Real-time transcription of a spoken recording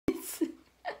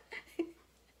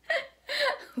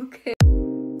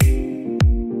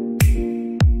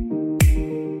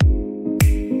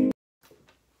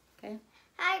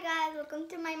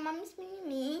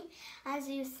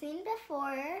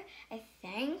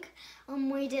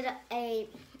we did a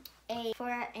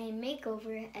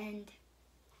makeover, and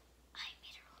I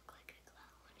made her look like a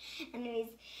clown. Anyways,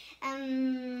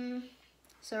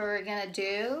 so we're gonna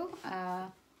do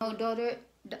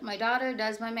my daughter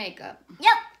does my makeup.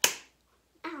 Yep.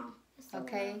 Ow.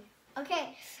 Okay.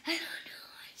 Okay. I don't know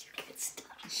why you get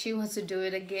stuck. She wants to do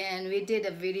it again. We did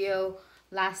a video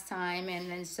last time, and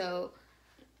then so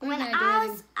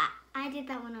I did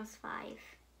that when I was 5.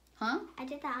 Huh? I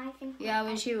did that, I think. Yeah,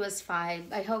 when she was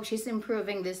 5. I hope she's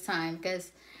improving this time,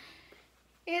 because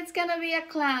it's gonna be a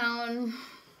clown.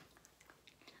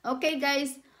 Okay,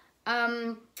 guys.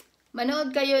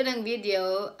 Manood kayo ng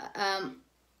video.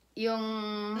 Yung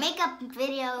makeup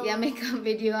video. Yeah, makeup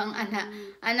video. Ang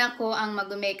anak ko ang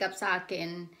mag-makeup sa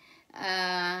akin.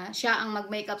 Siya ang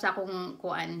mag-makeup sa akong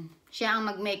kuan. Siya ang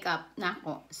mag-makeup na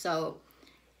ako. So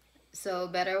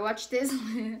better watch this.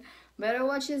 Better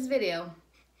watch this video.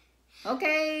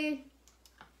 Okay.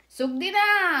 Sugdi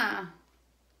na.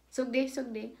 Sugdi.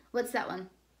 What's that one?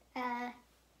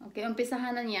 Okay,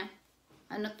 umpisahan na niya.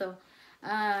 Ano to?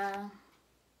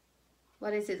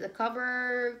 What is it? A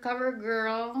cover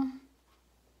girl.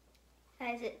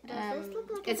 Does this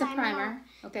look like it's a primer?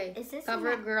 Okay. Is this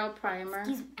cover girl primer?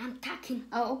 Excuse me, I'm talking.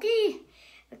 Oh, okay.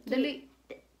 Dali.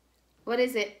 What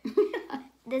is it?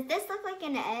 Does this look like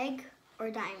an egg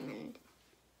or diamond?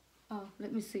 Oh,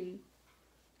 let me see.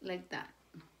 Like that.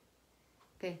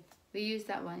 Okay. We use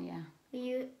that one, yeah.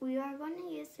 We are going to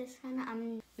use this one.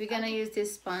 We're gonna use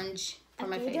this sponge for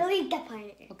my face. Delete that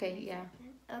part. Okay, yeah.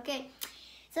 Okay.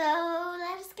 So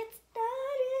let's get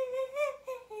started.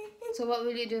 So what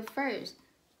will you do first?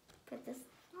 Put this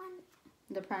one.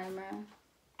 The primer.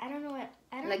 I don't know what.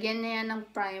 Lagyan niya ng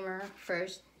primer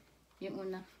first. Yung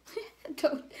una.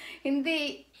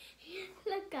 Hindi.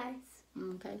 Look, guys.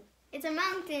 Okay. It's a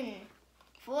mountain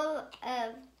full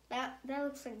of that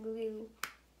looks like glue.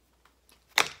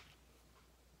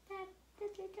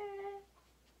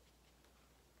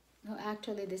 No,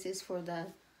 actually this is for the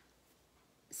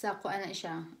sa kuan na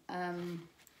siya,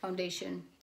 foundation.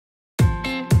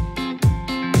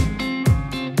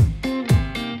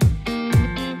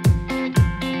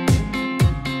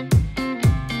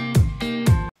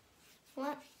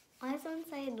 What? Why is one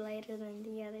side lighter than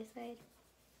the other side?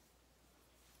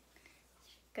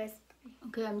 Guys.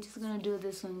 Okay, I'm just gonna do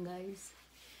this one, guys.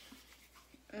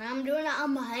 And I'm doing it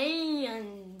on my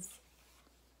hands.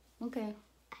 Okay.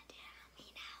 I did it on me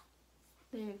now.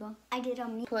 There you go. I did it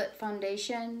on me. Put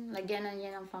foundation. Lagyan na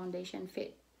niya ng foundation.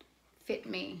 Fit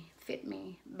me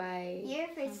by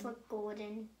Your face look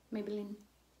golden. Maybelline.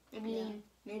 Maybelline.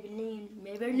 Yeah.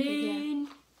 Maybelline.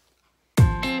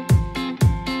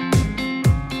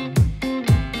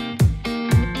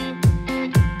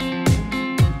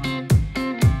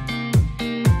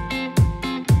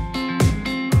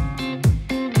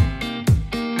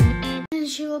 Okay,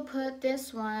 she will put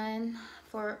this one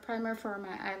for primer for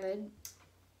my eyelid.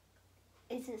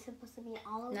 Is it supposed to be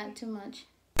all over? Not too much.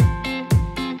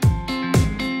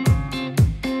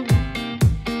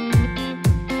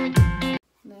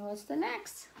 Then what's the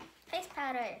next? Face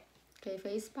powder. Okay,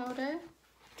 face powder.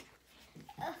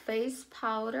 Face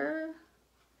powder.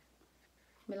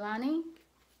 Milani.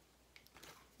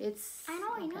 It's. I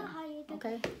know how you do.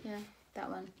 Okay, yeah, that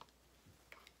one.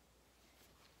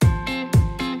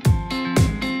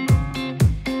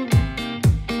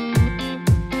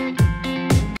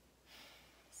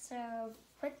 So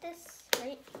put this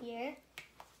right here.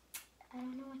 I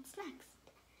don't know what's next.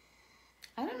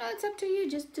 I don't know, it's up to you.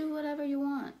 Just do whatever you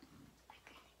want.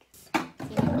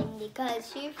 Because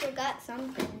she forgot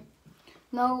something.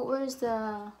 No, where's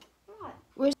the...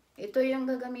 What? Ito yung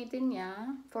gagamitin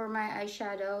niya for my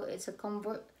eyeshadow. It's a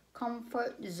comfort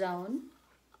zone.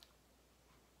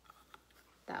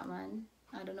 That one.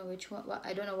 I don't know which one.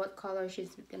 I don't know what color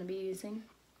she's gonna be using.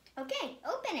 Okay,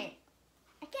 open it.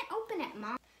 I can't open it,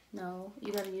 Mom. No,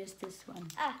 you gotta use this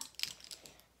one.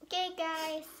 Okay,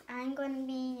 guys, I'm gonna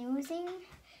be using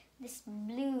this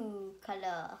blue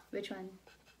color. Which one?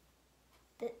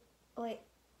 Wait.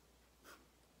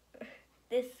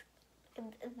 This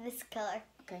color.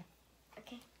 Okay.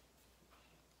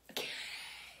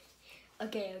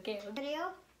 Okay.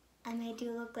 Video, I made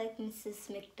you look like Mrs.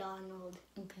 McDonald.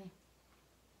 Okay.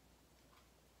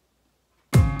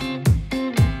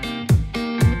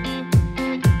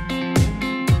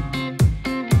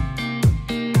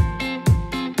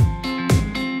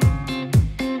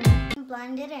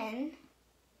 Blend it in.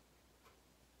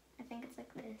 I think it's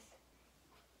like this.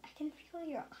 I can feel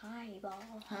your eyeball.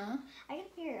 Huh? I can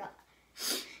feel your...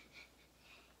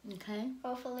 Okay.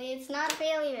 Hopefully it's not a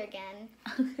failure again.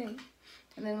 Okay.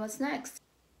 And then what's next?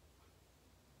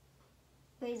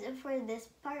 Wait, is it for this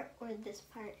part or this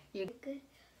part? You good?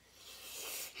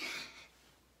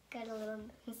 Got a little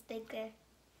mistake there.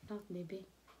 oh, baby.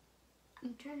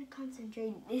 I'm trying to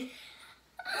concentrate.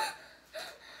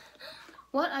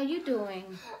 What are you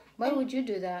doing? Why would you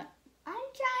do that? I'm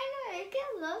trying to make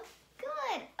it look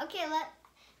good. Okay, like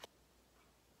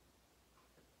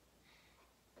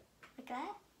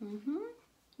that.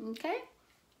 Okay.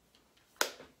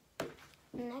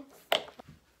 Next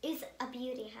is a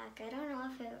beauty hack. I don't know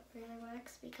if it really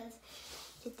works because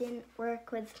it didn't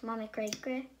work with Mommy Cray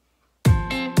Cray.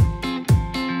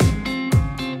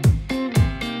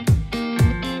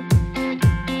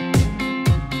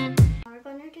 We're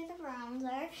gonna do the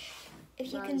bronzer.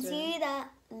 If you can see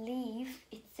that leaf,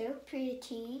 it's so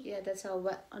pretty. Yeah, that's how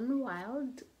Wet n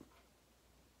Wild.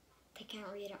 They can't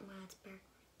read it when it's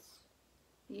backwards.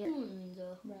 Yeah.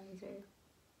 Bronzer.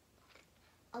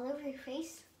 All over your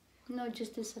face? No,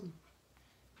 just this one.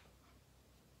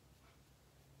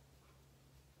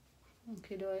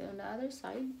 Okay, do it on the other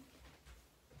side.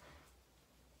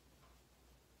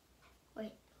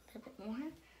 Wait, a little bit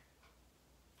more.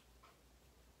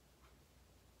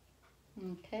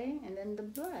 Okay, and then the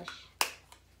blush.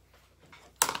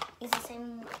 Is the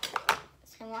same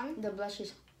one? The blush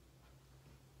is.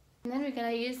 And then we're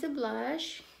gonna use the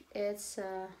blush. It's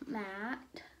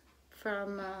matte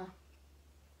from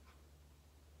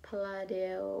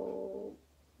Palladio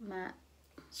matte.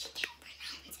 She can't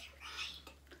pronounce it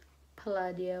right.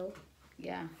 Palladio.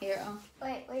 Yeah, here.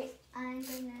 Wait. I'm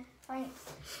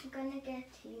gonna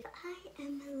get to you. I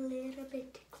am a little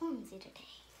bit clumsy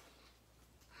today.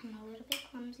 I'm a little bit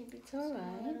clumsy because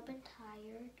I'm a little bit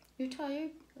tired. You're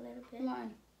tired? A little bit. Why?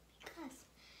 Because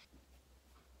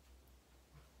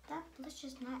that blush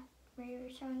is not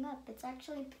really showing up. It's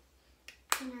actually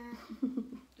kind of...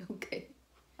 Okay.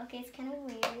 Okay, it's kind of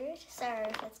weird. Sorry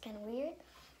if that's kind of weird.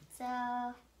 So...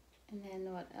 And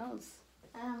then what else?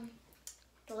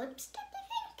 The lipstick,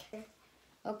 I think.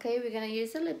 Okay, we're gonna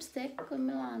use the lipstick with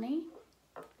Milani.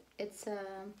 It's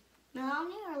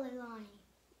Milani or Lilani?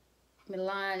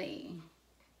 Milani.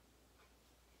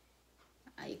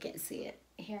 You can't see it.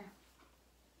 Here.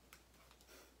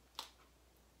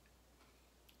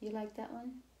 You like that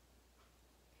one?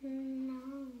 No,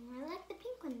 I like the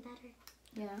pink one better.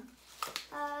 Yeah.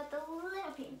 The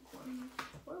little pink one.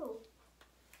 Whoa.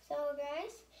 So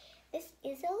guys, this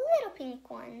is a little pink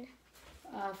one.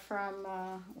 From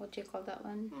what do you call that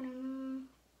one? I don't know.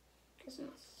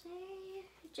 Doesn't say.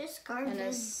 Just carved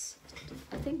in.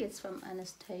 I think it's from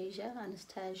Anastasia,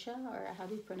 or how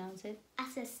do you pronounce it?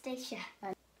 Anastasia.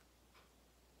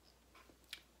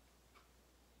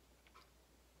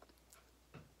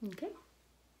 Okay.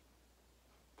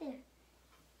 There.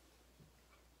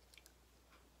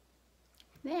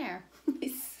 There.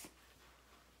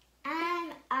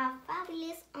 I'm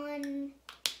fabulous on...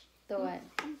 The what?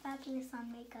 I'm fabulous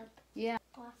on makeup. Yeah.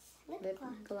 Gloss. Lip Lip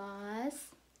gloss. gloss.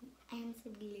 And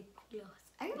some lip gloss.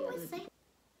 I always say...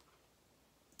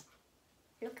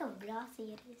 Look how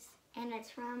glossy it is. And it's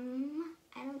from...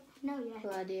 I don't know yet.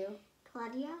 Palladio.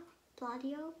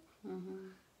 Palladio?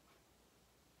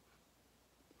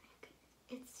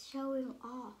 It's showing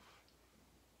off.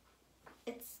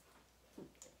 It's...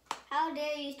 How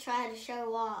dare you try to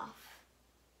show off?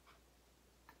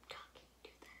 I'm talking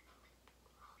to that.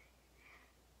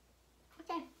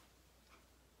 Okay.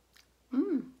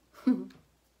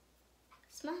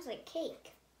 Smells like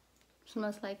cake.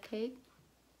 Smells like cake.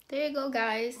 There you go,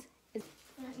 guys. It's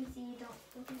Let me see, you don't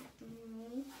look at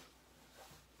me.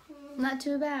 not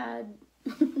too bad.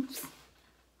 Do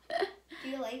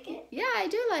you like it? Yeah, I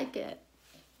do like it.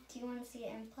 Do you want to see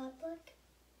it in public?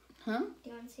 Huh? Do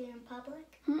you want to see it in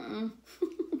public? Mm-mm.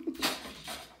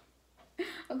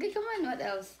 Okay, come on. What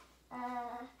else?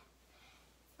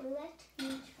 Let me try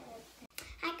it.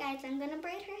 Hi guys, I'm gonna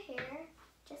braid her hair.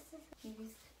 Just as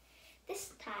use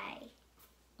this tie.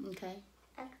 Okay.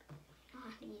 I don't know how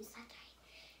to use that tie.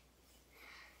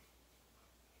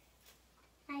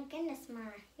 My goodness, Ma,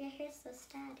 your hair's so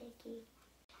staticky.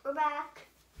 We're back.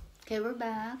 Okay, we're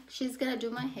back. She's gonna do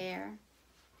my hair.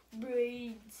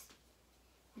 Braids.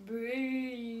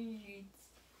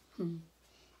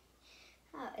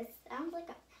 Oh, it sounds like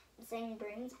I'm saying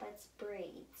braids, but it's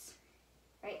braids.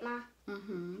 Right, Ma?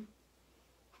 Mm-hmm.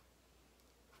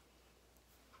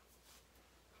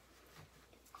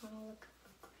 It's gonna look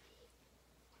ugly.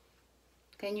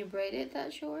 Can you braid it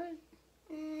that short?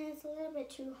 It's a little bit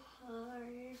too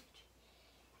hard.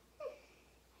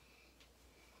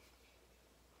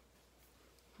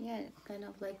 Yeah, kind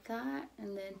of like that,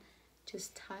 and then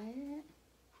just tie it.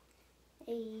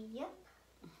 Yep.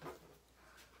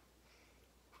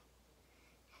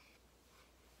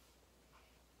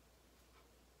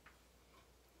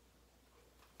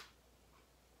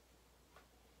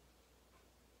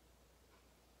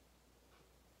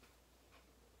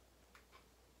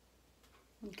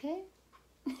 Okay.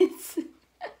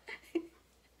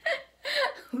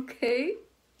 Okay.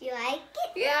 Do you like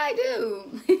it? Yeah, I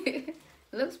do. It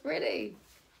looks pretty.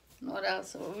 What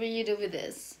else? What will you do with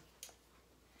this?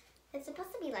 It's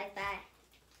supposed to be like that.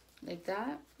 Like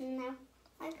that? No,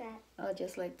 like that. Oh,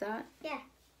 just like that? Yeah.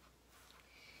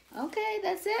 Okay,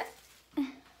 that's it.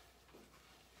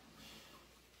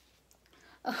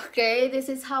 Okay, this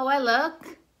is how I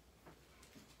look.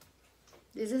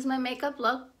 This is my makeup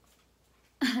look.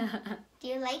 Do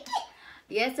you like it?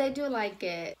 Yes, I do like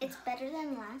it. It's better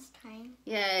than last time.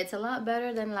 Yeah, it's a lot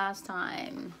better than last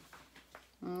time.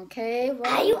 Okay,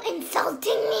 well. Are you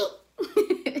insulting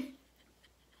me?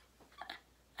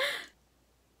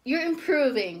 You're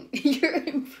improving. You're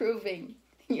improving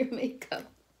your makeup.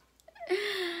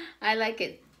 I like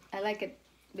it. I like it,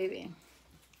 baby.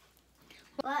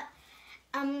 But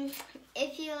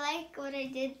if you like what I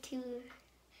did to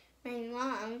my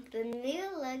mom, the new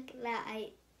look that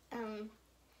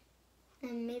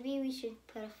and maybe we should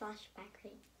put a flashback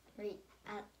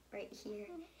right here.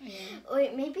 Yeah. Or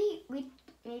maybe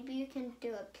you can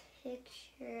do a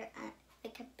picture,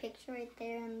 like a picture right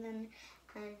there, and then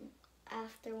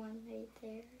after one right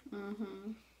there.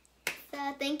 Mm-hmm. So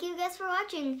thank you guys for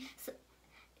watching. So,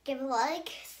 give a like,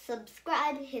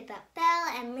 subscribe, hit that bell,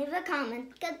 and leave a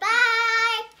comment.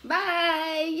 Goodbye!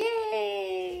 Bye!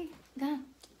 Yay!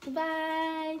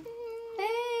 Goodbye!